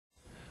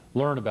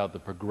Learn about the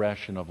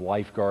progression of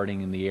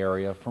lifeguarding in the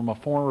area from a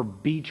former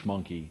beach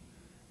monkey,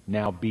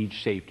 now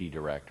beach safety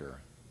director.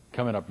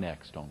 Coming up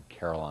next on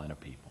Carolina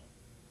People.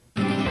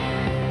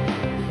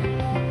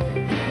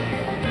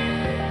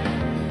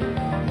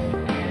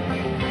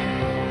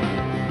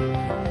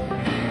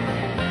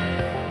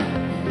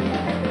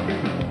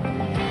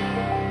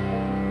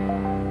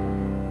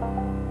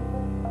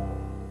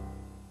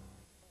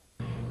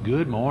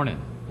 Good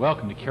morning.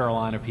 Welcome to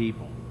Carolina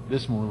People.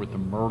 This morning with the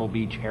Myrtle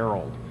Beach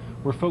Herald.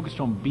 We're focused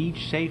on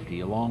beach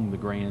safety along the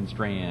Grand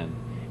Strand,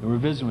 and we're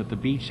visiting with the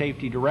beach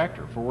safety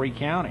director for Horry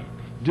County,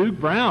 Duke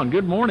Brown.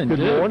 Good morning, Duke.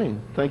 Good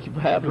morning. Thank you for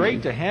having me.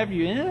 Great to have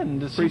you in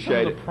to see some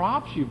of the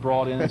props you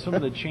brought in, some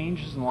of the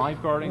changes in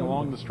lifeguarding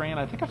along the Strand.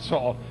 I think I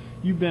saw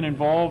you've been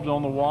involved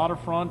on the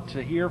waterfront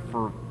here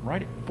for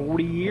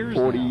 40 years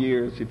 40 now.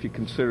 years, if you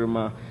consider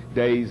my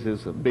days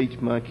as a beach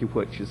monkey,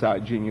 which is our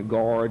junior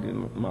guard,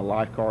 and my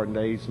lifeguarding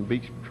days and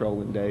beach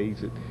patrolling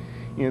days. It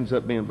ends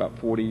up being about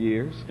 40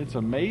 years. It's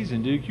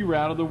amazing, Duke. You were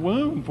out of the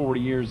womb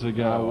 40 years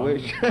ago. I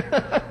wish.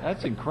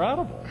 That's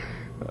incredible.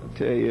 I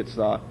tell you,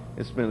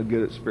 it's been a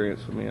good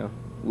experience for me. I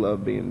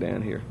love being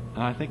down here.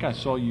 And I think I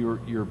saw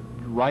you're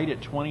right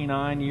at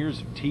 29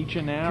 years of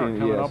teaching now, or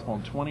coming up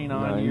on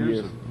 29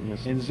 years.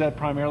 Yes. And is that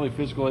primarily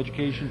physical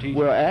education teaching?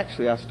 Well,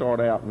 actually, I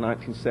started out in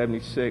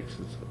 1976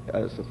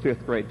 as a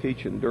fifth grade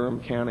teacher in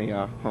Durham County,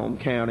 our home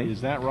county.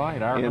 Is that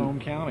right? Our home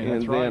county,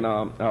 that's right. And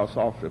then I was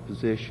offered a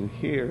position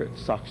here at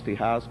Socketty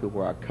High School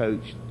where I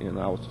coached, and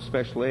I was a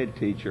special ed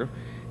teacher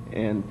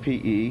and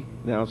PE.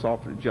 Then I was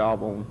offered a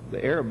job on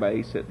the air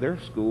base at their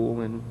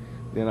school, and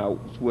then I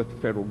was with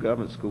the federal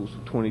government schools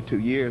for 22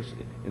 years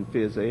in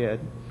phys ed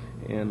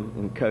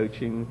and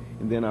coaching.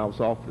 And then I was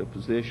offered a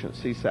position at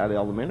Seaside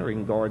Elementary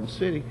in Garden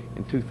City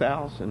in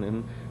 2000,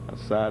 and I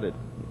decided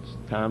it's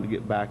time to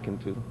get back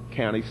into the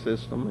county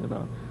system, and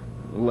I'm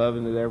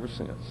loving it ever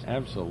since.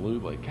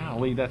 Absolutely.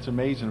 Golly, that's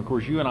amazing. Of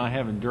course, you and I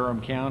have in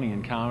Durham County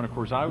in common. Of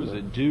course, I was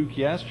at Duke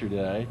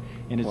yesterday,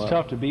 and it's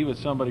tough to be with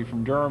somebody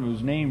from Durham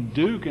who's named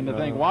Duke, and to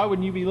think, why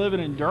wouldn't you be living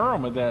in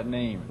Durham with that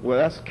name? Well,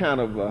 that's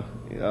kind of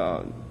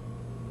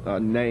a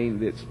name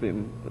that's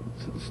been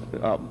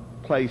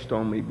placed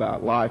on me by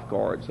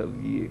lifeguards over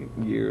the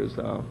years.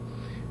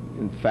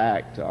 In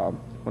fact,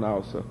 when I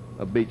was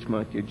a beach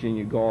monkey, a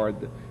junior guard,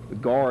 the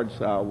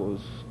guards I was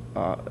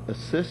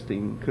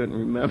assisting couldn't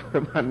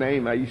remember my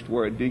name. I used to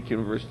wear a Duke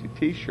University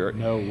t-shirt.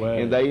 No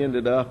way. And they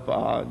ended up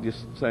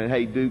just saying,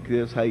 hey, Duke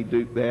this, hey,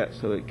 Duke that.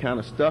 So it kind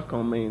of stuck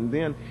on me. And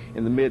then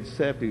in the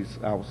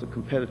mid-70s, I was a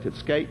competitive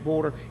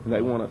skateboarder, and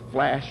they want a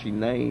flashy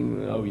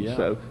name. Oh, yeah.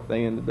 So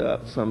they ended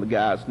up, some of the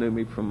guys knew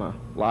me from my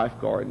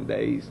lifeguarding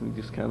days and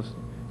just kind of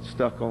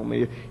stuck on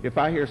me. If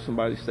I hear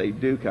somebody say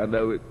Duke, I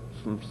know it's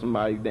from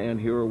somebody down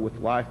here with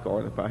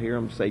lifeguard. If I hear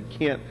them say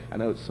Kent, I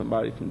know it's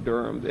somebody from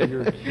Durham.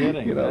 You're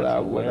kidding.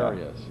 That's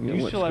hilarious. Do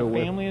you still have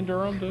family in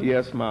Durham, Duke?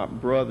 Yes, my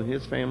brother,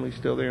 his family's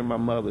still there, and my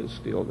mother is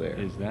still there.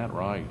 Is that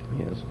right?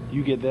 Yes.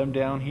 You get them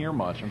down here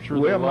much? I'm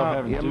sure they love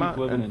having Duke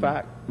living in... In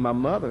fact, my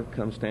mother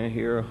comes down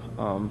here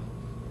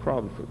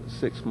probably for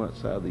 6 months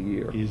out of the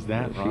year. Is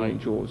that right? She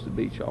enjoys the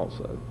beach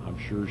also. I'm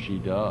sure she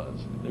does.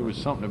 There was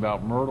something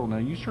about Myrtle. Now,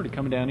 you started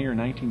coming down here in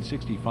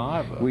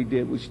 1965, though. We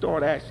did. We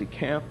started actually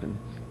camping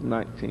in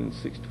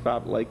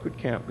 1965 at Lakewood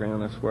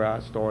Campground. That's where I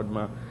started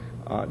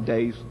my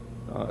days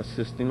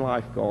assisting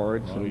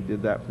lifeguards, and we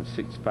did that from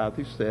 65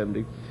 through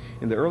 70.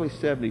 In the early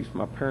 70s,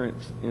 my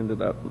parents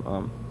ended up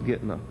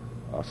getting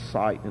a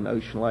site in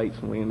Ocean Lakes,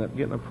 and we ended up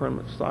getting a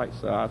permanent site,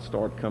 so I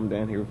started coming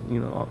down here,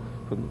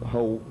 for the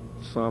whole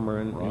summer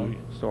and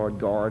started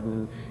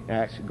gardening. I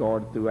actually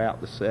guarded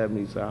throughout the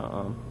 70s.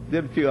 I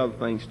did a few other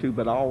things too,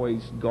 but I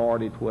always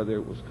guarded, whether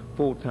it was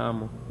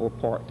full-time or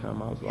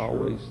part-time. I was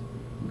always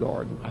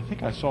guarding. I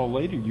think I saw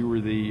later you were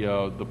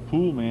the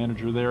pool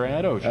manager there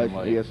at Ocean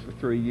Lake. Yes, for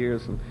 3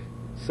 years, and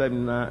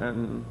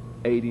 79,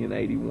 80, and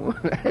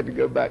 81. I had to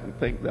go back and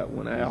think that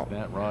one out. Is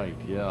that right?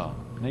 Yeah.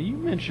 Now, you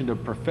mentioned a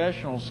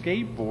professional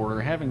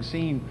skateboarder. Having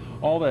seen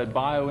all that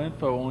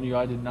bio-info on you,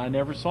 I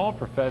never saw a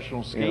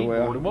professional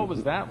skateboarder. What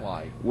was that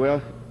like?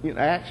 Well,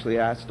 actually,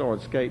 I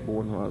started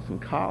skateboarding when I was in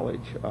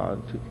college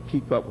to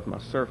keep up with my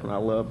surfing. I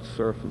loved to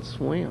surf and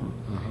swim.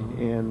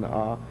 And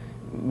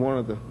one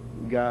of the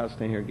guys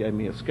down here gave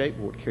me a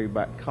skateboard to carry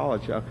back to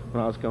college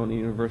when I was going to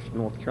the University of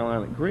North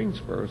Carolina at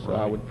Greensboro. So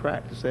I would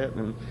practice that,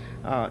 and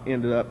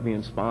ended up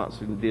being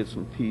sponsored and did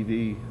some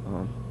TV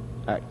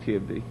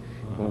activity.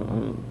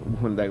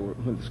 When the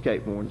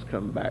skateboarding's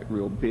coming back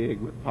real big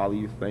with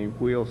polyurethane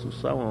wheels and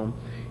so on.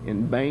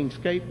 And Bain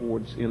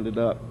Skateboards ended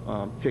up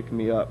picking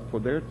me up for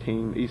their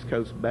team, East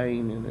Coast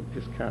Bain, and it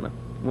just kind of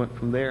went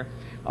from there.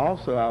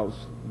 Also, I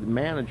was the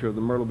manager of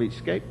the Myrtle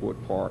Beach Skateboard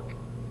Park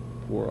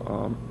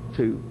for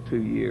two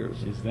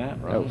years. Is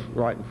that right? That was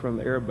right in front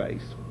of the air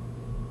base.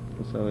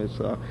 So it's,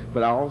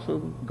 but I also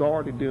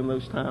guarded during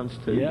those times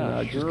too. Yeah,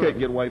 I just sure. couldn't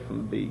get away from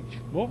the beach.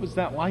 What was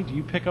that like? Do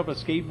you pick up a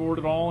skateboard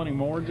at all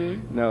anymore,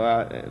 dude? No,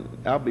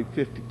 I'll be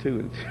 52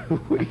 in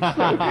 2 weeks. So,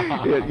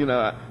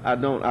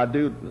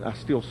 I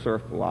still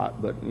surf a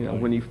lot, but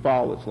when you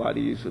fall, it's a lot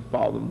easier to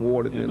fall in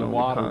water In than the on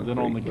water the concrete. than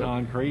on the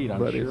concrete,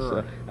 I'm sure.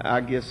 It's,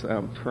 I guess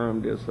I'm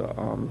termed as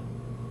a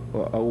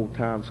old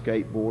time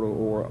skateboarder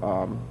or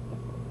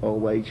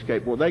old age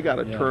skateboarder. They got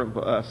a term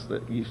for us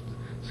that used to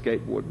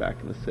skateboard back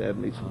in the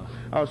 70s.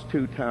 I was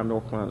 2-time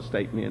North Carolina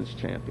State men's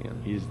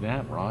champion. Is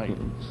that right?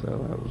 So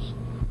I was.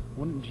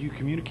 Do you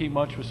communicate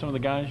much with some of the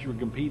guys you were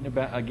competing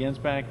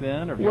against back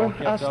then? Or have Well,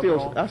 y'all kept up at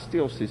all? I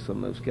still see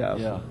some of those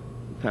guys from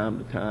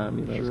time to time.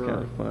 It's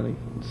kind of funny,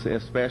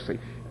 especially.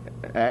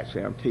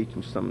 Actually, I'm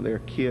teaching some of their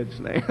kids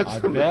now. I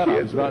bet.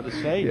 I was about to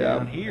say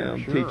down here.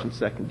 I'm sure. teaching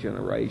second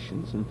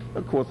generations, and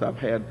of course, I've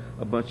had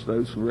a bunch of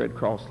those from Red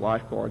Cross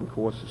lifeguarding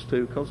courses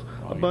too, because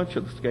a bunch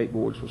of the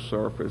skateboarders were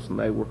surfers, and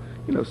they were,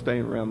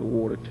 staying around the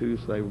water too,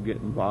 so they were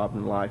getting involved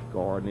in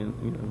lifeguarding,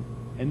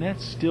 And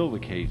that's still the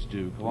case,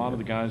 Duke. A lot of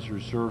the guys who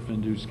surf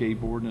and do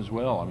skateboarding as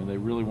well. I mean, they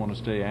really want to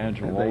stay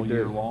agile all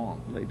year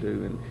long. They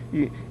do,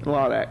 and a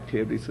lot of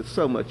activities. There's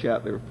so much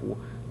out there for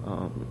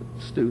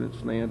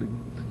students now to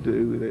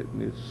do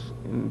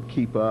and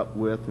keep up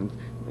with, and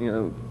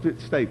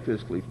stay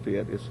physically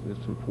fit. It's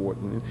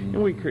important,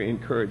 and we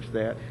encourage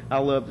that. I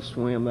love to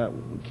swim. That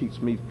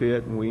keeps me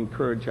fit, and we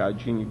encourage our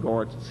junior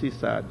guards at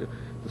Seaside to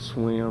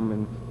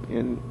swim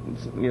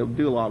and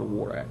do a lot of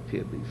water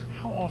activities.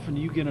 How often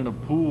do you get in a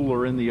pool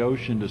or in the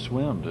ocean to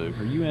swim, Duke?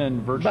 Are you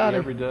in virtually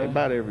every day?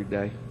 About every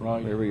day.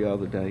 Right. Every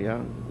other day.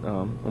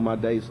 On my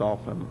days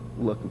off, I'm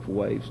looking for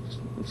waves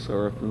to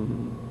surf,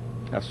 and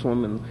I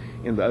swim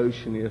in the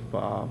ocean if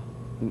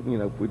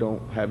we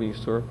don't have any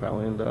surf. I'll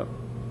end up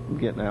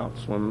getting out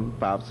swimming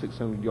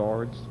 500-600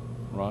 yards.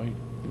 Right.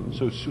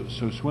 So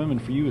swimming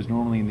for you is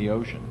normally in the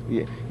ocean.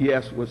 Yeah.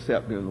 Yes,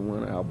 except during the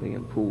winter I'll be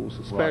in pools,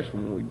 especially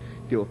when we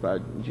deal with our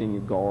junior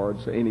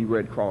guards. Any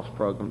Red Cross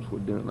programs we're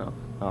doing,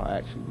 I'll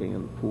actually be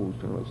in the pools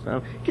during those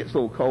times. It gets a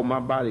little cold. My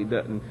body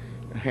doesn't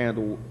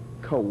handle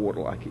cold water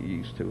like it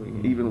used to,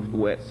 even with the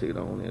wetsuit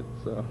on.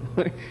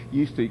 It's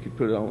used to you could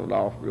put it on and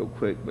off real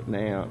quick, but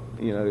now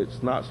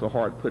it's not so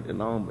hard putting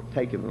it on, but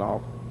taking it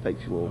off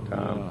takes you a little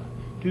time.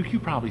 Duke, you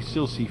probably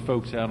still see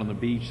folks out on the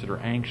beach that are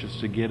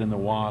anxious to get in the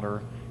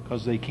water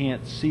because they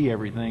can't see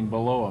everything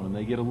below them, and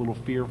they get a little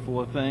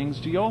fearful of things.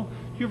 Do you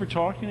ever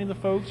talk to any of the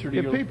folks, or do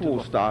you? People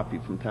will stop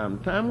you from time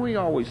to time. We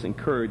always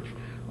encourage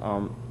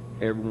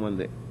everyone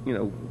that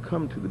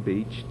come to the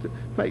beach to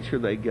make sure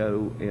they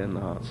go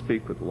and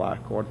speak with the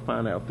lifeguard,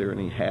 find out if there are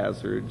any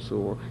hazards,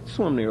 or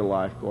swim near a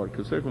lifeguard,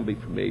 because they're going to be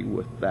familiar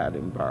with that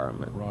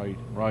environment.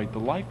 Right. The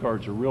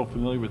lifeguards are real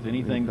familiar with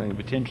anything that could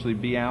potentially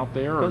be out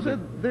there. Because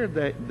they're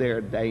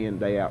there day in,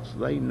 day out, so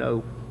they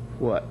know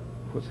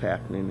what's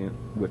happening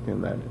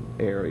within that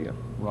area.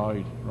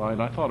 Right.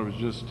 I thought it was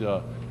just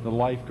the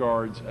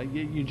lifeguards.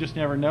 You just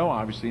never know,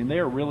 obviously, and they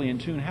are really in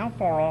tune. How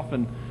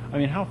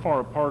far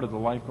apart are the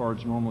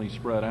lifeguards normally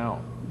spread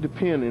out?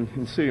 Depending,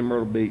 in the city of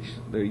Myrtle Beach,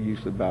 they're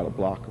usually about a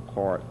block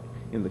apart.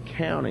 In the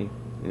county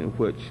in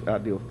which I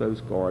deal with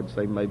those guards,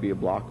 they may be a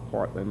block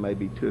apart, they may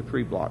be 2 or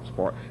 3 blocks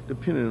apart,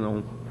 depending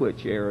on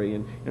which area.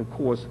 And of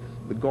course,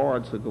 the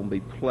guards are going to be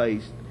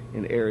placed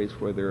in areas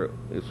where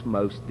it's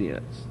most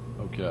dense.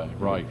 Okay,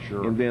 right,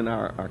 sure. And then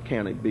our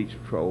county beach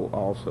patrol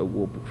also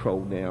will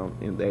patrol down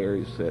in the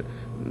areas that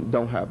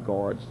don't have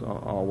guards,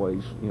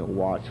 always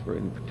watch for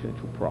any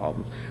potential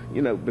problems.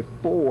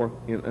 Before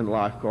in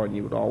lifeguarding,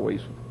 you would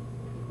always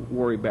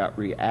worry about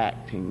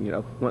reacting,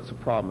 once a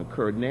problem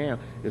occurred. Now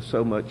there's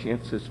so much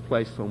emphasis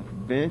placed on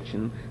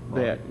prevention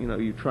that,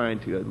 you're trying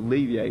to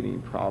alleviate any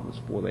problems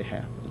before they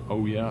happen.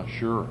 Oh yeah,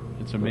 sure.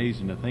 It's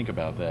amazing to think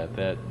about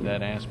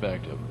that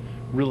aspect of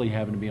really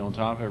having to be on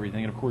top of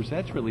everything. And of course,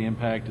 that's really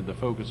impacted the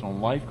focus on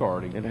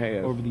lifeguarding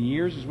over the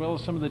years, as well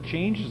as some of the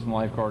changes in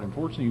lifeguarding.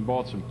 Unfortunately, you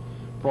brought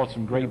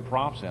some great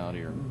props out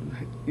here.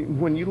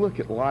 When you look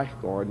at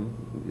lifeguarding,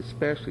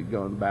 especially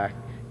going back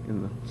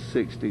in the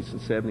 60s and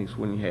 70s,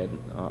 when you had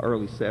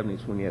early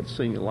 70s, when you had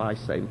senior life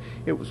saving,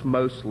 it was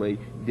mostly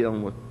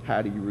dealing with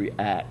how do you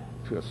react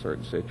to a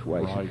certain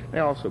situation. Right. They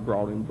also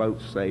brought in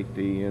boat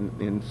safety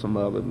and some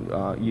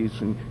other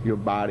using your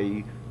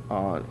body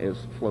as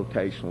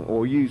flotational,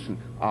 or using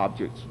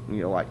objects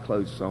like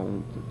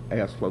clothesline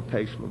as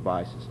flotational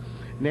devices.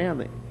 Now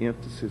the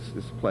emphasis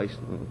is placed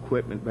on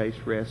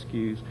equipment-based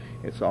rescues.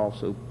 It's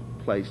also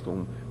placed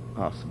on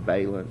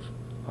surveillance,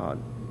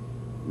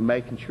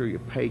 making sure your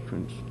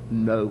patrons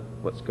know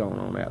what's going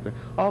on out there.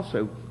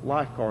 Also,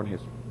 lifeguarding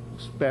has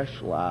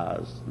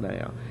specialized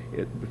now.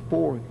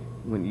 Before,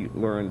 when you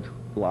learned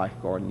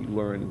lifeguarding, you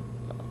learned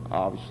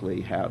obviously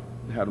how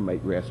to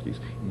make rescues.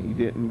 You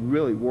didn't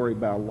really worry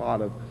about a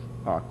lot of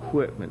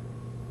equipment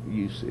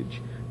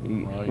usage.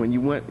 When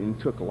you went and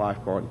took a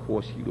lifeguarding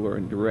course, you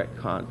learned direct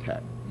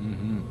contact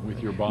with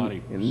your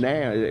body. And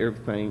now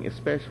everything,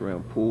 especially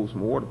around pools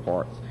and water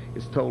parks,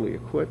 is totally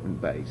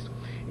equipment based.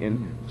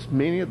 And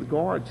many of the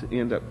guards that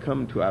end up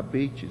coming to our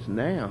beaches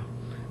now,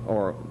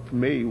 are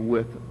familiar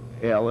with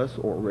Ellis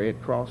or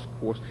Red Cross, of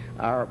course,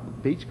 our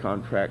beach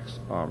contracts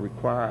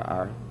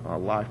require our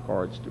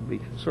lifeguards to be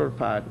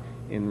certified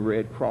in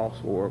Red Cross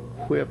or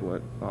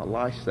equivalent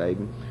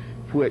life-saving,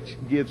 which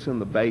gives them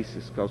the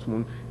basis, because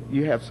when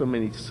you have so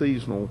many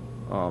seasonal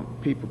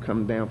people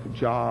coming down for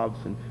jobs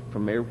and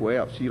from everywhere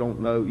else, you don't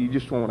know, you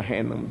just want to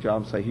hand them a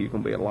job and say, here, you're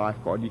going to be a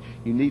lifeguard.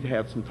 You need to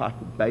have some type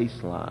of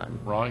baseline.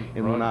 Right.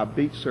 And when our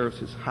beach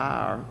services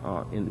hire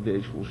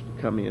individuals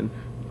to come in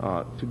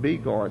to be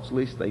guards, at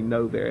least they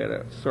know they're at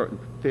a certain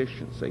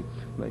proficiency.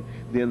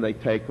 Then they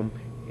take them,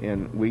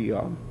 and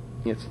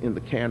it's in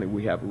the county,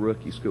 we have a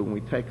rookie school, and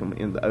we take them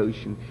in the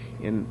ocean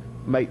and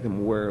make them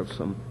aware of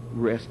some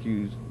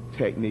rescue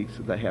techniques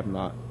that they have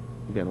not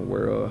been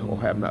aware of or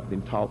have not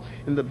been taught.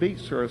 And the beach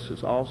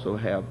services also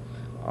have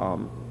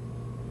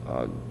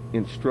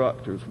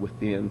instructors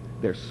within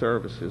their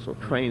services or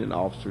training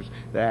officers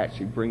that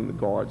actually bring the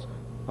guards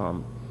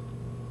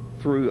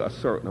through a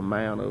certain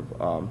amount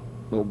of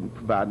will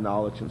provide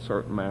knowledge and a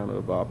certain amount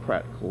of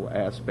practical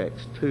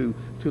aspects to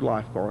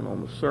lifeguarding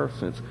on the surf,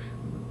 since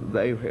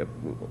they have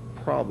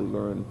probably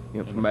learned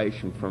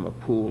information from a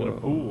pool. In a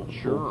pool,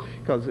 sure.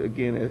 Because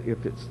again,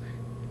 if it's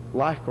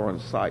lifeguarding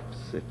site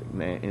specific,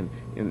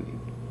 and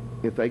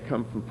if they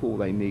come from pool,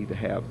 they need to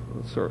have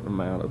a certain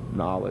amount of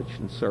knowledge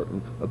and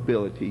certain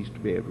abilities to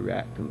be able to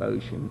react in the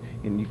ocean,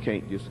 and you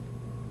can't just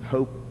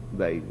hope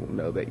they will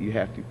know that. You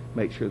have to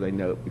make sure they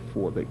know it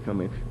before they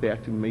come in. They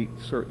have to meet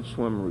certain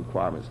swimming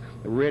requirements.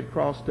 The Red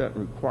Cross doesn't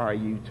require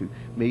you to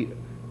meet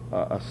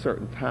a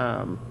certain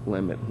time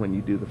limit when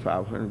you do the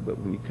 500, but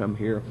when you come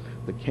here,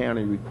 the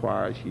county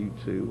requires you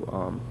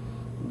to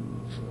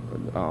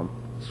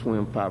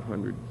swim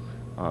 500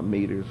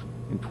 meters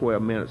in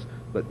 12 minutes,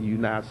 but the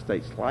United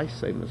States Life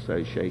Saving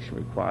Association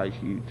requires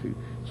you to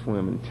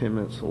swim in 10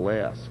 minutes or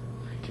less.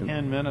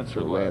 10 minutes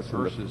or less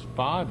versus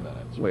 5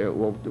 minutes.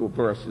 Well,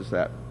 versus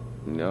that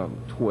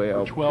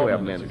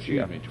 12 minutes.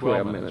 Excuse me,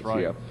 12 minutes,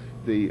 right.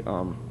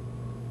 Yeah.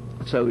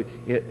 So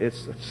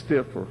it's a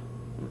stiffer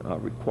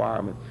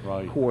requirement.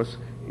 Right. Of course,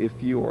 if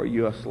you are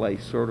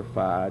USLA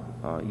certified,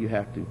 you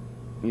have to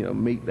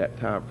meet that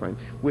time frame.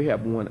 We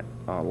have one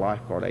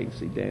lifeguard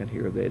agency down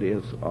here that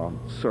is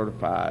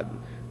certified,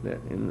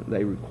 and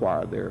they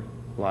require their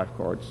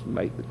lifeguards to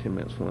make the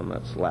 10-minute swim.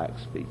 That's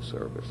Lax Beach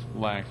Service.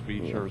 Lax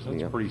Beach Service.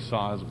 That's a pretty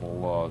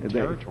sizable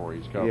territory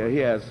he's covered. Yeah, he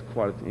has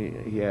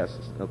he has,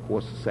 of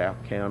course, the South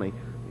County.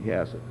 He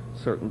has a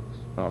certain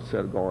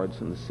set of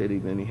guards in the city.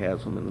 Then he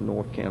has them in the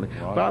North County.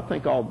 Right. But I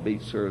think all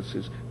beach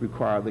services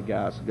require the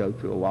guys to go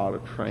through a lot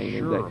of training.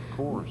 Sure, of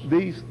course.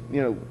 These,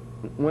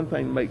 one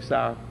thing that makes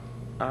our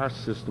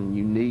system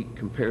unique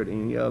compared to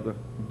any other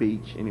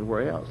beach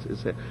anywhere else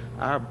is that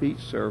our beach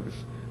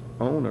service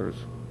owners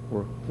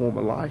were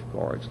former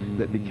lifeguards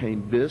that became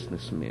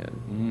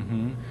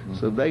businessmen.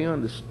 So they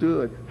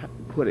understood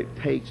what it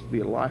takes to be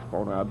a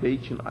lifeguard on our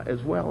beach, and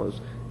as well as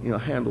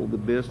handle the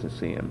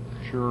business end.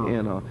 Sure.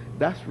 And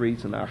that's the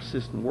reason our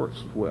system works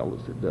as well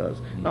as it does.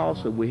 And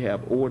also we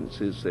have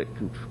ordinances that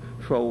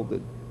control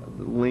the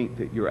length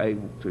that you're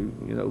able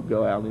to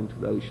go out into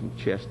the ocean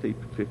chest deep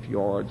at 50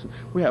 yards. And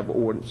we have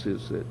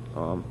ordinances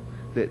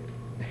that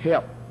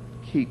help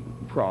keep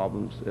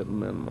problems at a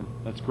minimum.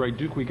 That's great.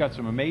 Duke, we got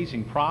some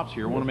amazing props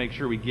here. I want to make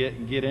sure we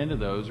get into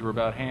those. We're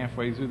about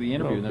halfway through the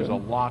interview, and there's a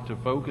lot to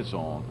focus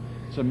on.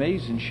 It's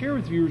amazing. Share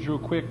with viewers real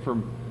quick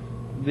from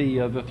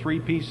the three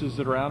pieces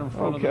that are out in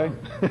front of them.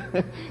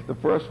 The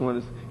first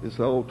one is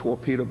the old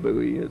torpedo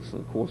buoy. It's,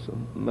 of course,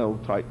 a metal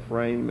type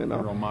frame. And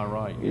You're on my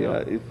right.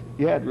 Yeah,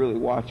 you had to really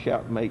watch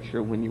out and make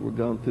sure when you were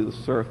going through the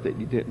surf that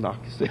you didn't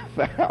knock yourself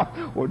out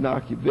or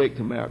knock your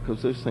victim out,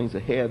 because those things are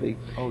heavy.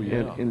 Oh,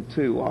 yeah. And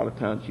two, a lot of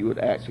times you would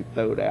actually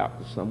throw it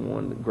out to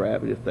someone to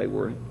grab it if they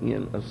were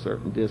in a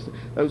certain distance.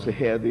 Those are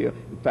heavier.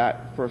 In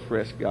fact, the first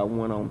rescue I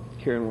went on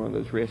carrying one of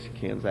those rescue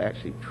cans, I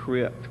actually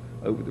tripped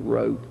over the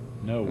rope.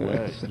 No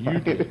way. You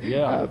did,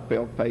 yeah. I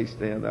fell face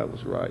down. That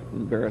was right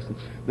embarrassing.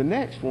 The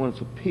next one's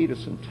a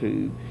Peterson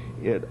tube.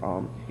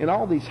 And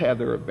all these have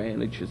their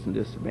advantages and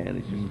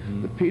disadvantages.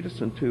 The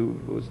Peterson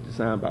tube was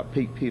designed by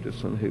Pete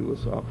Peterson, who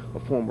was a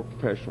former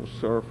professional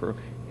surfer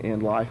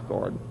and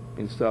lifeguard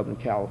in Southern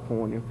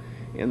California.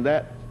 And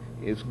that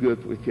is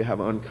good if you have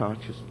an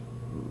unconscious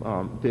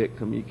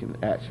victim. You can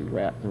actually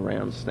wrap them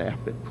around,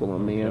 snap it, pull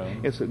them in.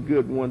 It's a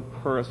good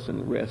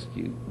one-person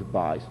rescue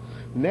device.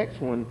 The next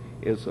one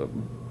is a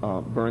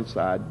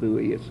Burnside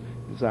buoy. It's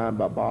designed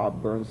by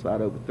Bob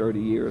Burnside over 30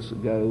 years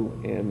ago,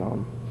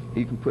 and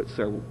you can put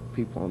several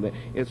people on there.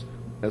 It's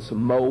a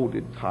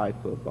molded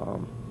type of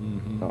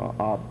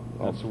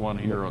that's the one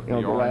here on the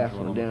last orange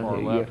one on the down far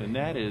here, left, yeah. and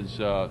that is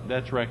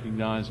that's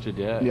recognized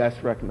today. Yeah,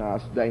 that's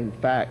recognized today. In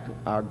fact,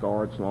 our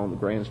guards along the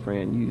Grand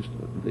Strand used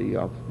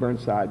the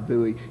Burnside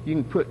buoy. You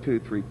can put 2 or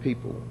 3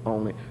 people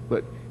on it,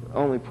 but the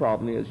only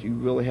problem is you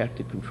really have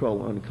to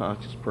control an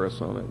unconscious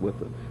person on it with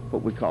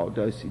what we call a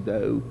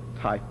do-si-do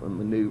type of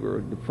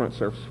maneuver, the front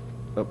surface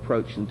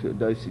approach into a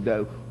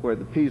do-si-do, where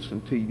the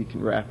Peterson tube you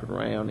can wrap it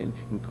around and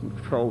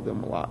control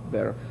them a lot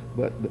better.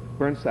 But the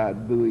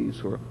Burnside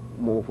buoys are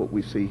more of what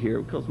we see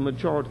here, because the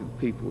majority of the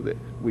people that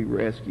we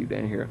rescue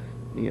down here,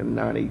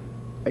 98%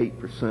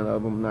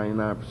 of them,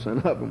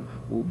 99% of them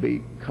will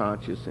be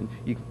conscious, and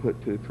you can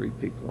put 2 or 3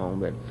 people on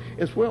there.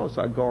 As well as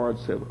our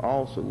guards have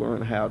also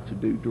learned how to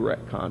do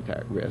direct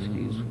contact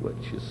rescues,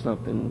 which is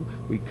something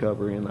we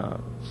cover in our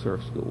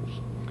surf schools.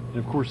 And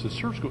of course, the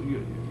surf school,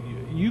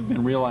 you've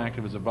been real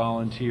active as a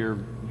volunteer,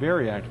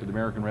 very active with the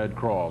American Red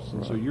Cross,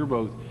 and so you're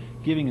both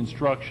giving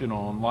instruction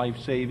on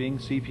life-saving,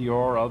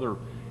 CPR, other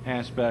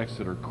aspects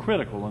that are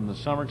critical in the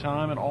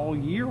summertime and all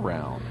year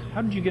round.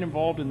 How did you get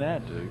involved in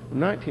that, Duke? In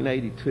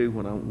 1982,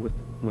 when I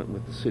went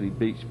with the City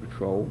Beach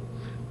Patrol,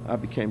 I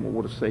became a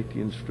water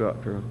safety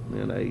instructor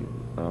and a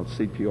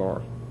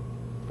CPR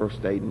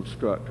first aid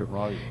instructor.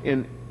 Right.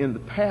 In the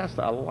past,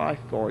 our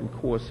lifeguarding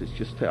courses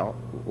just taught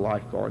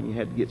lifeguarding. You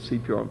had to get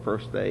CPR and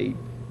first aid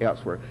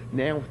elsewhere.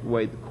 Now, with the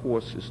way the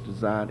course is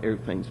designed,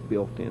 everything's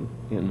built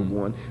into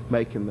one,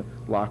 making the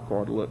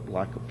lifeguard look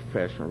like a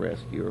professional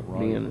rescuer,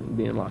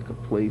 being like a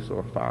police or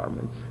a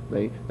fireman.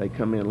 They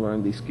come in and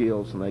learn these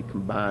skills, and they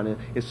combine it.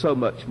 It's so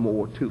much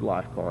more to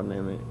lifeguarding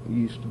than it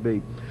used to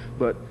be.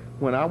 But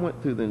when I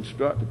went through the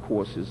instructor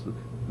courses,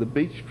 the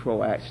Beach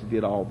Patrol actually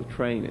did all the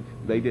training.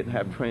 They didn't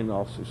have training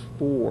officers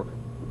for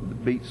the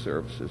beach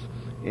services,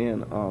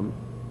 and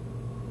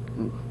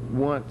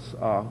once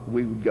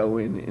we would go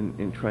in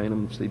and train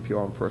them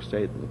CPR and first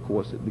aid in the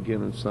course at the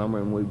beginning of summer,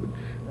 and we would,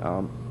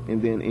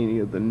 and then any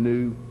of the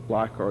new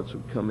lifeguards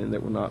would come in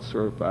that were not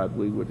certified,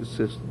 we would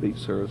assist the beach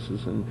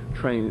services in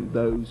training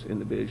those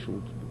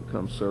individuals to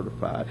become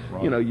certified,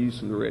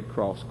 using the Red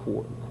Cross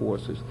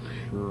courses.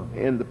 Sure.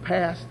 In the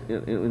past,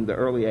 in the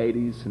early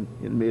 80s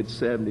and mid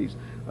 70s,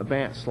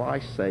 advanced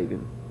life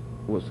saving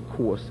was the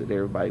course that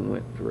everybody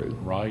went through.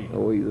 Right.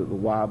 Or either the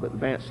Y, but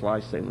advanced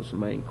life saving was the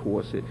main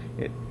course.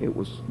 It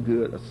was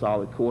good, a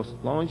solid course.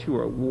 As long as you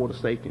were a water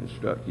safety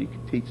instructor, you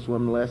could teach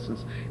swimming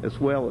lessons as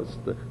well as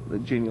the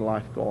junior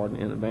lifeguard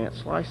and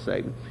advanced life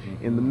saving.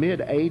 In the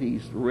mid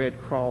 80s, the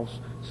Red Cross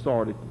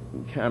started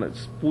kind of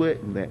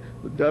splitting that.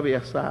 The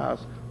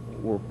WSIs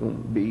were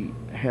going to be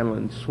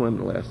handling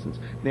swimming lessons.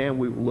 Now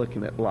we were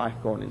looking at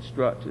lifeguard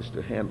instructors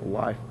to handle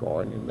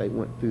lifeguarding, and they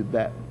went through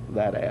that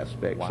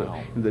aspect.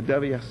 Wow. So the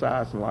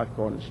WSIs and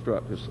lifeguard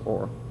instructors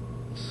are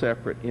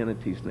separate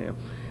entities now.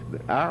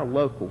 Our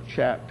local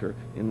chapter,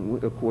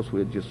 and of course we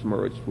had just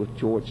merged with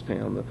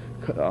Georgetown,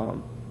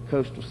 the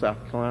Coastal South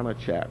Carolina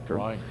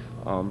chapter,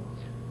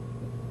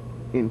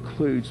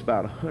 includes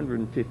about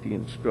 150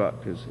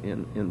 instructors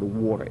in the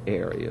water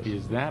areas.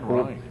 Is that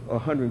right?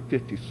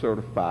 150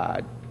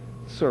 certified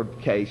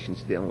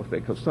certifications dealing with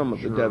it, because some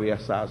of the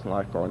WSIs and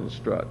lifeguard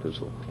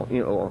instructors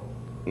are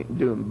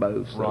doing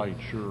both. So. Right,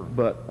 sure.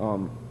 But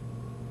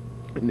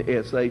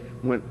as they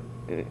went,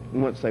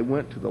 once they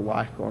went to the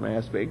lifeguard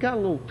aspect, it got a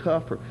little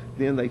tougher.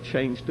 Then they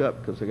changed up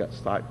because they got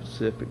site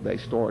specific. They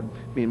started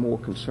being more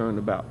concerned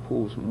about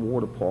pools and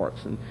water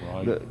parks. And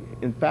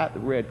in fact, the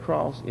Red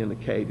Cross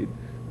indicated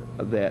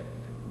that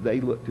they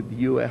looked at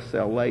the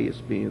USLA as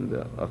being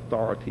the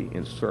authority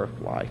in surf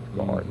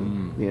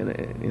lifeguarding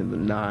in the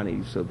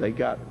 90s. So they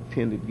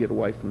tended to get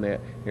away from that.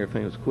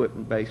 Everything was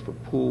equipment based for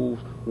pools,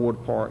 water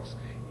parks,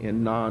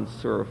 and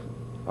non-surf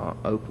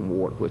open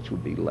water, which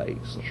would be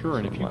lakes. Sure,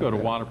 and if you go to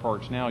water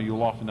parks now,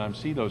 you'll oftentimes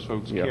see those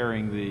folks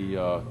carrying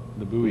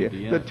the buoy at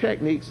the end. The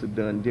techniques are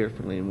done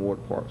differently in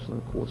water parks,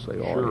 and of course they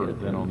are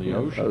than on the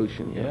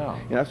ocean.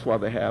 And that's why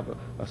they have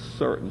a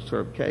certain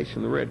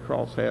certification. The Red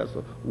Cross has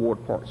a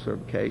water park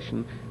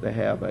certification. They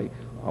have a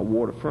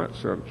waterfront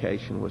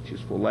certification, which is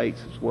for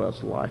lakes, as well as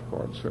the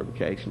lifeguard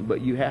certification.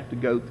 But you have to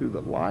go through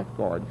the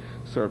lifeguard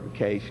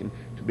certification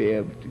to be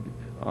able to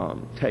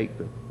take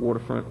the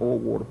waterfront or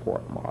water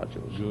park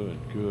modules.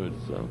 Good.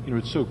 So,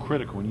 it's so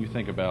critical when you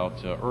think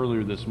about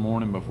earlier this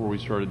morning before we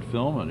started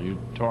filming, you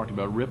talked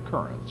about rip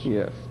currents.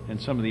 Yes.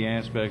 And some of the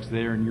aspects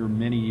there in your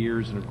many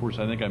years, and of course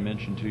I think I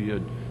mentioned to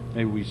you,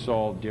 maybe we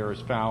saw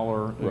Darius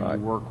Fowler, who you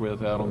work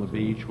with out on the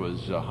beach,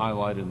 was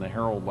highlighted in the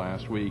Herald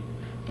last week,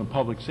 the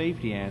public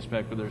safety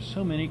aspect, but there's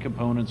so many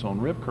components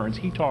on rip currents.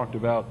 He talked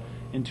about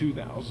in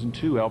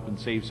 2002 helping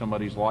save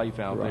somebody's life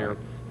out there.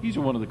 These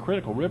are one of the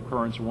critical rip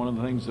currents, and one of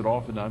the things that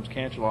oftentimes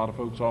catch a lot of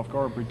folks off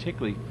guard,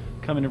 particularly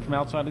coming in from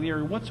outside of the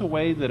area. What's a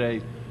way that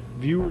a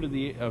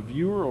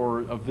viewer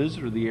or a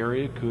visitor to the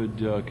area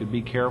could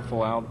be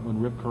careful out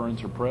when rip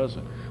currents are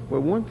present?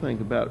 Well, one thing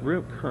about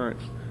rip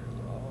currents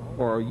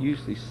are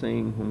usually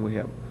seen when we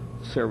have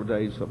several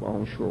days of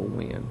onshore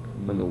wind,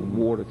 when the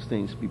water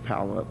seems to be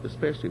piling up,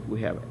 especially if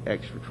we have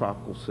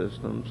extratropical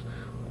systems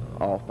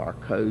off our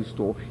coast,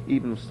 or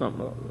even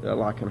something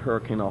like a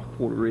hurricane off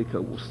Puerto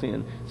Rico will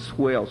send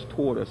swells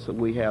toward us, so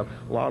we have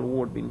a lot of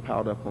water being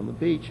piled up on the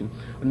beach, and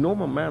a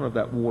normal amount of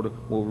that water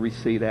will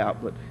recede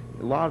out, but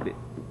a lot of it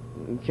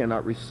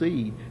cannot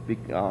recede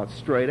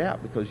straight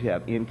out because you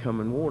have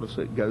incoming water,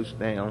 so it goes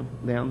down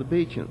the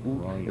beach,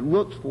 and it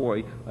looks for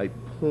a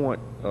point,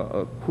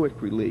 a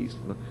quick release,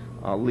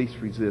 least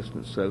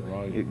resistance. So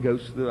it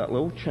goes through that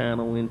little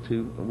channel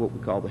into what we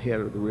call the head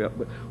of the rip,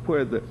 but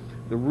where the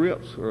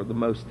rips are the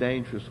most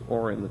dangerous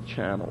are in the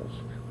channels,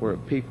 where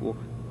people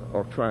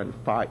are trying to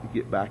fight to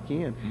get back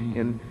in.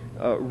 And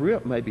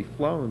rip may be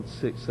flowing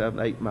 6, 7,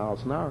 8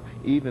 miles an hour.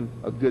 Even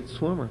a good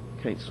swimmer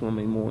can't swim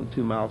any more than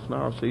 2 miles an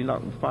hour, so you're not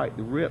going to fight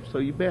the rip. So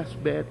your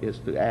best bet is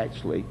to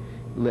actually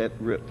let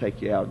rip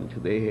take you out into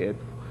the head,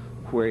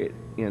 where it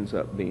ends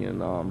up being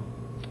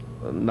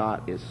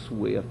not as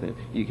swift, and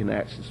you can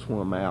actually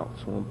swim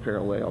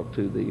parallel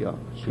to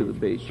the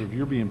beach. So if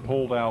you're being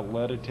pulled out,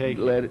 let it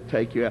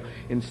take you out.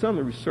 And some of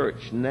the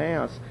research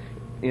now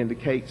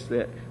indicates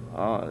that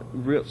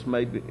rips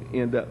may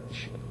end up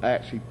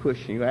actually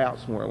pushing you out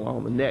somewhere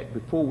along the neck.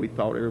 Before, we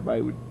thought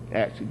everybody would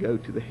actually go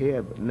to the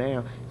head, but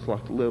now it's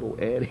like little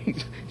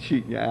eddies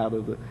shooting you out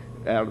of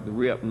the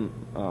rip, and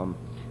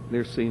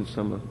they're seeing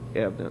some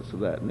evidence of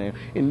that now.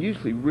 And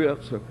usually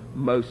rips are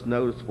most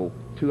noticeable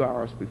 2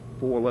 hours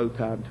before low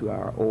tide, 2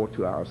 hours, or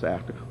 2 hours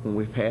after, when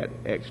we've had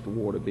extra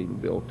water being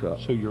built up.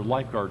 So your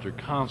lifeguards are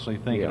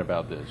constantly thinking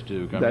about this,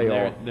 Duke.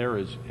 They're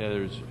as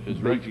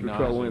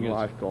recognizing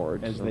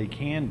lifeguards as they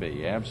can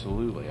be.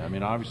 Absolutely. I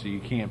mean, obviously you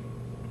can't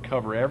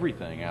cover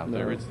everything out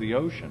there. It's the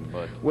ocean,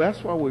 but well,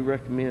 that's why we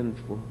recommend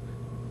for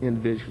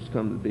individuals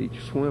come to the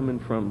beach swimming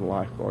from the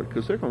lifeguard,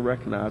 because they're going to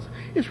recognize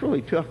it's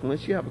really tough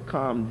unless you have a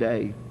calm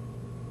day.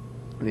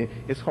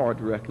 It's hard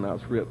to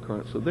recognize rip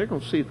current, so they're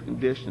going to see the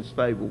conditions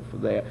favorable for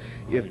that.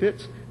 If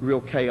it's real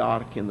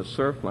chaotic in the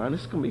surf line,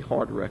 it's going to be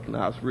hard to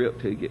recognize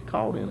rip till you get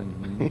caught in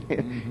it,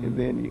 and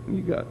then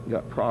you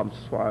got problems.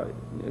 That's why,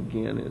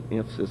 again, it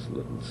emphasis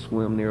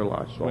swim near a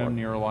lifeguard. Swim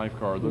near a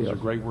lifeguard. Those are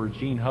great words.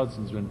 Gene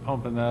Hudson's been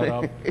pumping that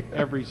up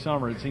every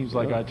summer. It seems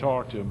like I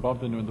talk to him,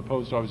 bump into him in the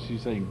post office.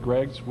 He's saying,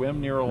 "Greg,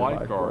 swim near a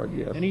lifeguard."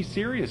 Yes. And he's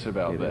serious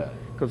about that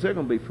because they're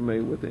going to be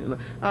familiar with it. And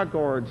our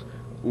guards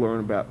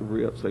learn about the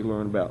rips, they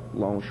learn about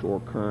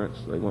longshore currents,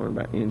 they learn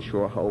about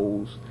inshore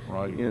holes.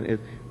 Right. And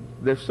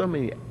there's so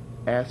many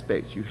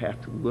aspects you have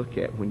to look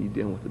at when you're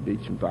dealing with the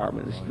beach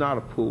environment. It's not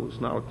a pool,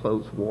 it's not a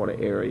closed water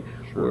area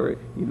where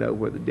you know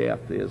where the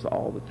depth is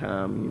all the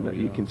time. You know,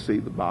 you can see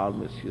the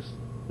bottom. It's just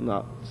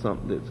not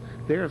something that's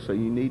there. So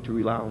you need to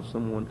rely on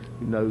someone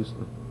who knows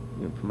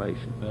the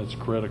information. That's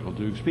critical,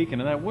 Duke. Speaking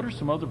of that, what are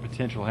some other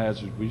potential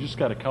hazards? We just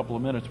got a couple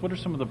of minutes. What are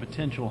some of the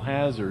potential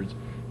hazards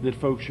that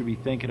folks should be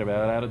thinking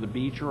about out of the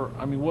beach? Or,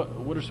 I mean,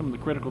 what are some of the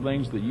critical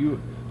things that you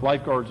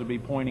lifeguards would be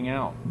pointing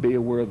out? Be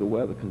aware of the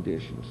weather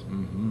conditions.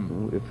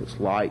 If it's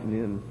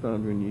lightning and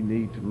thundering, you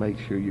need to make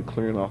sure you're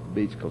clearing off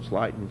the beach, because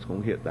lightning's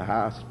going to hit the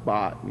high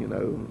spot, you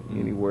know,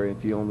 anywhere.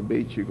 If you're on the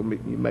beach, you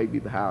may be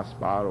the high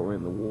spot or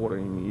in the water,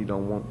 and you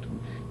don't want to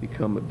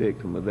become a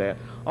victim of that.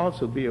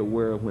 Also, be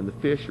aware of when the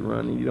fish are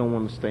running. You don't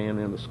want to stand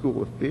in a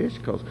school of fish,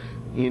 because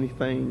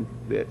anything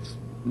that's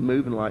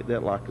moving like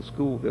that, like a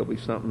school, there'll be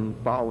something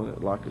following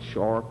it, like a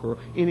shark or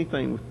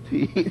anything with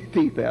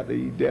teeth out there.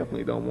 You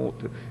definitely don't want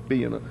to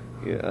be in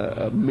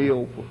a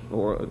meal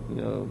for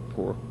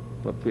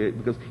a fish,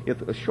 because if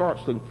a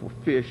shark's looking for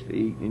fish to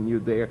eat and you're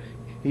there,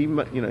 he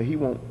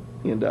won't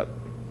end up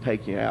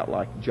taking you out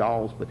like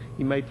Jaws, but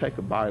he may take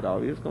a bite out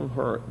of you. It's going to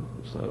hurt.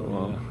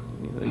 So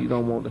you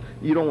don't want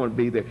to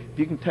be there. If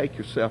you can take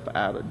yourself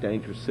out of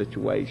dangerous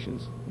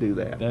situations, do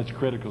that. That's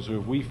critical. So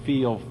if we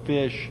feel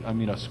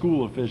a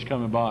school of fish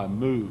coming by,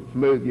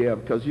 move, yeah,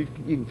 because you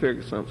can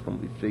figure something's going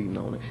to be feeding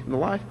on it. And the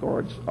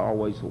lifeguards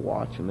always are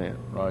watching that.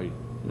 Right.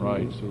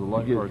 So the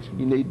lifeguards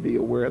you need to be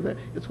aware of that,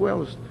 as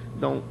well as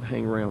don't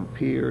hang around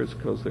piers,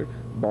 because they're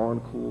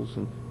barnacles,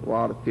 and a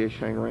lot of fish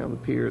hang around the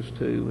piers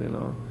too.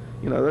 And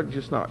they're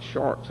just not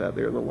sharks out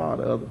there. There are a lot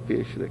of other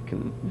fish that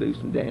can do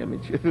some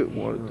damage if it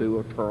wanted to,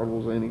 or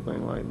turtles,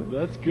 anything like that.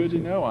 That's good to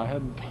know. I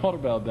hadn't thought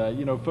about that.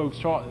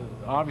 Folks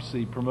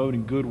obviously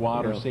promoting good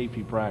water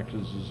safety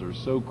practices are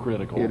so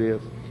critical. It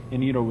is.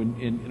 And,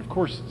 and of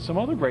course, some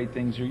other great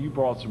things here. You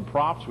brought some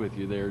props with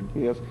you there,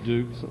 yes,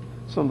 Duke.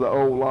 Some of the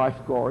old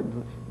lifeguard,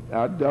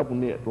 our double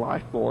knit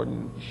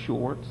lifeguarding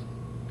shorts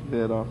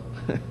that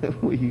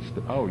we used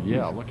to. Oh,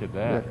 yeah, look at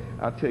that.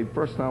 I tell you,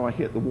 first time I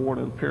hit the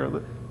water in a pair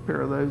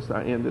of those,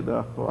 I ended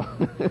up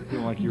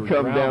feeling like you were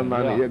coming down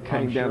drowning.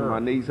 down to my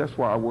knees. That's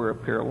why I wear a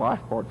pair of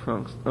lifeguard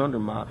trunks under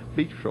my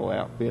beach patrol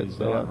outfit. Is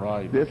that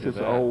right? This is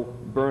an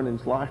old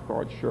Burnings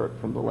lifeguard shirt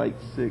from the late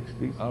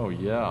 60s. Oh,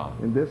 yeah.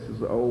 And this is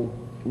the old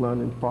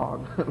London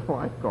Fog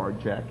lifeguard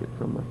jacket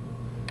from the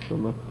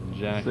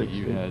jacket 60s.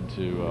 You had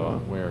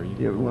to wear. You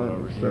Yeah,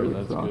 over here.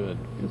 That's good.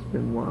 It's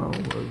been wild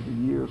over the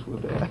years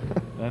with that.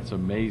 That's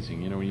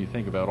amazing. When you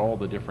think about all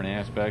the different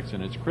aspects,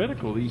 and it's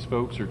critical. These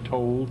folks are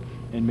told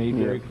and made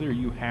very clear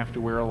you have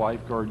to wear a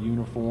lifeguard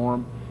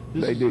uniform.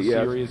 This is a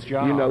serious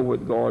job. You know what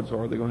the guards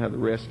are. They're going to have the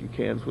rescue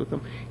cans with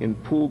them.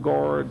 And pool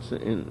guards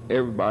and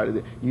everybody,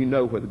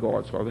 where the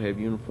guards are. They have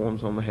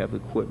uniforms on. They have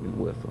equipment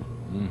with them.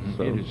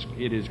 So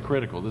it is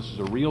critical. This is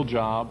a real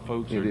job.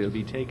 Folks are to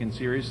be taken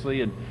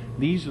seriously, and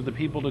these are the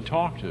people to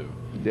talk to.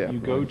 Definitely. You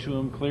go to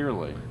them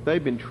clearly.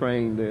 They've been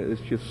trained.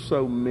 There's just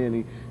so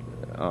many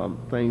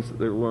things that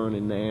they're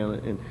learning now,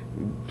 and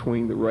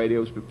between the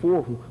radios.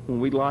 Before, when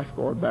we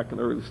lifeguard back in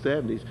the early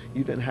 70s,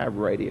 you didn't have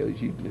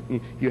radios.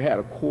 You had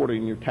a quarter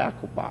in your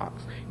tackle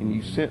box, and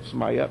you sent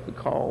somebody up to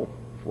call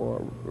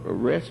for a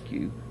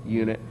rescue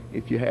unit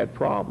if you had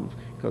problems,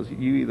 because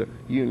you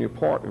and your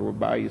partner were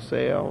by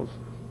yourselves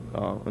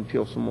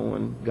until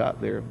someone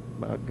got there.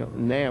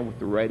 Now with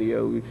the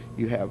radio,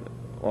 you have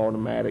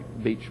automatic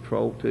beach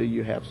patrol too.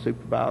 You have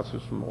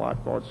supervisors from the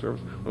lifeguard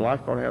service. When the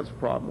lifeguard has a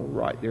problem,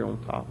 we're right there on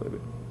top of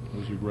it.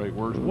 Those are great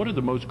words. What are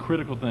the most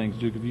critical things,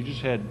 Duke, if you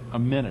just had a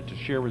minute to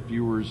share with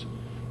viewers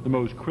the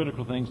most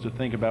critical things to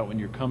think about when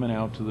you're coming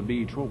out to the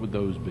beach, what would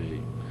those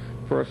be?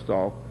 First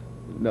off,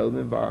 know the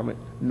environment,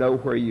 know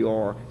where you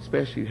are,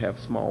 especially if you have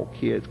small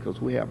kids,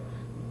 because we have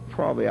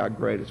probably our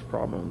greatest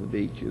problem on the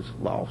beach is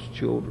lost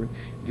children.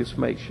 Just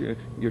make sure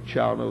your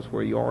child knows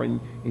where you are,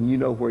 and you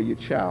know where your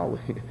child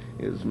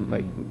is,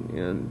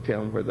 and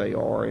tell them where they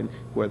are and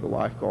where the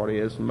lifeguard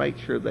is, and make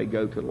sure they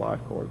go to the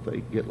lifeguard if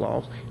they get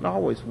lost. And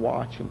always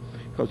watch them,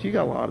 because you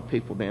got a lot of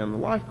people down. The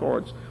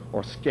lifeguards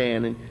are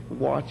scanning,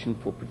 watching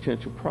for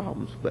potential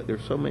problems, but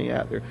there's so many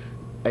out there.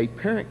 A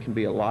parent can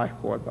be a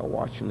lifeguard by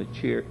watching the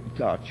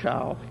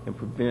child and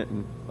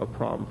preventing a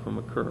problem from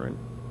occurring.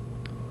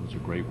 Those are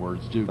great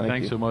words, Duke. Thank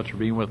Thanks you. so much for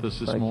being with us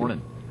this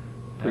morning.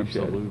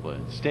 Appreciate Absolutely.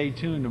 Stay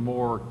tuned to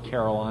more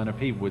Carolina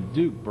People with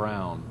Duke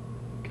Brown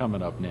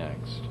coming up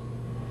next.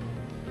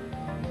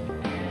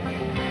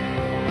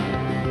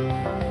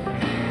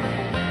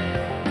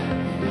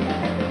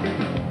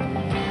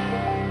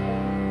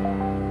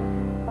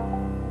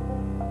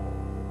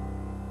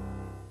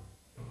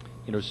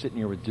 You know, sitting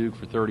here with Duke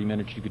for 30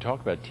 minutes, you could talk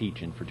about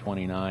teaching for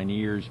 29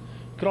 years.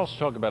 You could also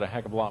talk about a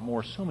heck of a lot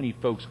more. So many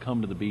folks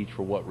come to the beach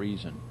for what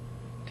reason?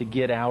 To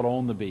get out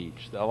on the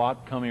beach. A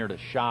lot come here to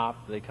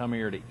shop, they come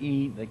here to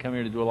eat, they come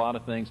here to do a lot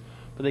of things,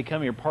 but they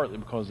come here partly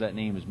because that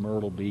name is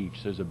Myrtle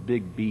Beach. There's a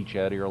big beach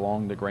out here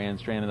along the Grand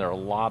Strand, and there are a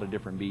lot of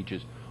different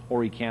beaches.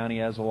 Horry County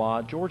has a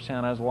lot,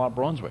 Georgetown has a lot,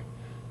 Brunswick.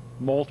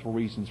 Multiple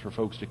reasons for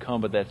folks to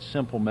come, but that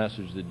simple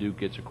message that Duke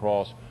gets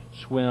across: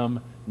 swim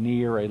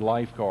near a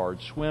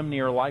lifeguard. Swim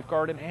near a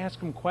lifeguard and ask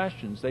them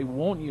questions. They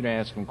want you to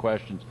ask them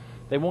questions.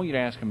 They want you to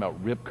ask them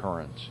about rip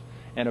currents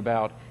and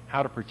about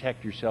how to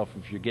protect yourself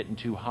if you're getting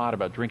too hot,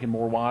 about drinking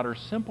more water.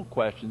 Simple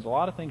questions, a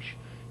lot of things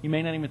you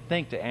may not even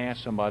think to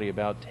ask somebody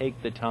about.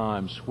 Take the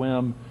time,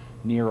 swim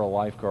near a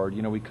lifeguard.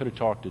 You know, we could have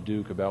talked to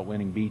Duke about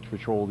winning Beach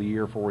Patrol of the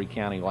Year for Horry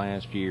County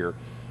last year,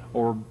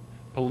 or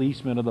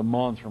Policeman of the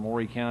Month from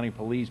Horry County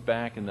Police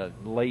back in the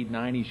late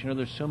 90s. You know,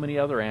 there's so many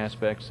other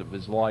aspects of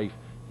his life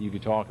you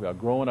could talk about.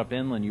 Growing up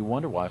inland, you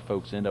wonder why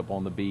folks end up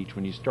on the beach.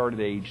 When you start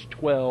at age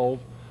 12,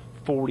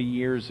 40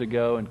 years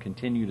ago, and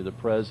continue to the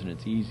present,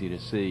 it's easy to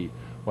see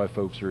why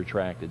folks are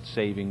attracted.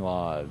 Saving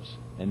lives.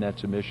 And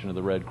that's a mission of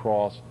the Red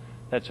Cross.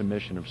 That's a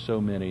mission of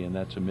so many, and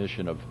that's a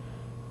mission of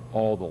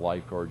all the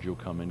lifeguards you'll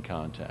come in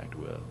contact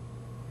with.